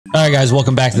All right, guys,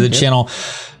 welcome back to the channel.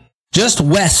 Just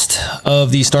west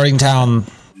of the starting town,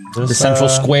 the central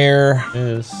square,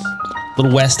 a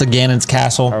little west of Ganon's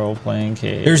castle. Hyrule Plain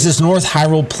Cave. There's this North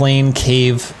Hyrule Plain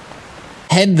Cave.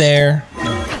 Head there,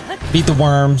 beat the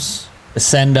worms,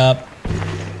 ascend up,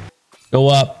 go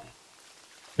up.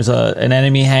 There's an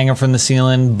enemy hanging from the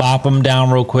ceiling. Bop them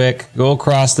down real quick. Go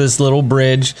across this little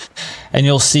bridge, and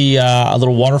you'll see a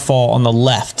little waterfall on the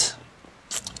left.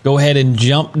 Go ahead and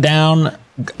jump down.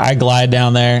 I glide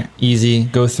down there, easy.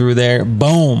 Go through there,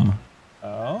 boom.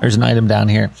 There's an item down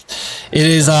here. It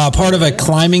is part of a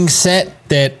climbing set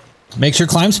that makes your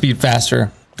climb speed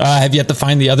faster. I have yet to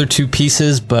find the other two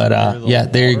pieces, but yeah,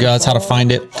 there you go. That's how to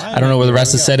find it. I don't know where the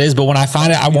rest of the set is, but when I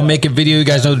find it, I will make a video. You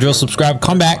guys know the drill. Subscribe,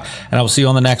 come back, and I will see you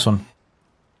on the next one.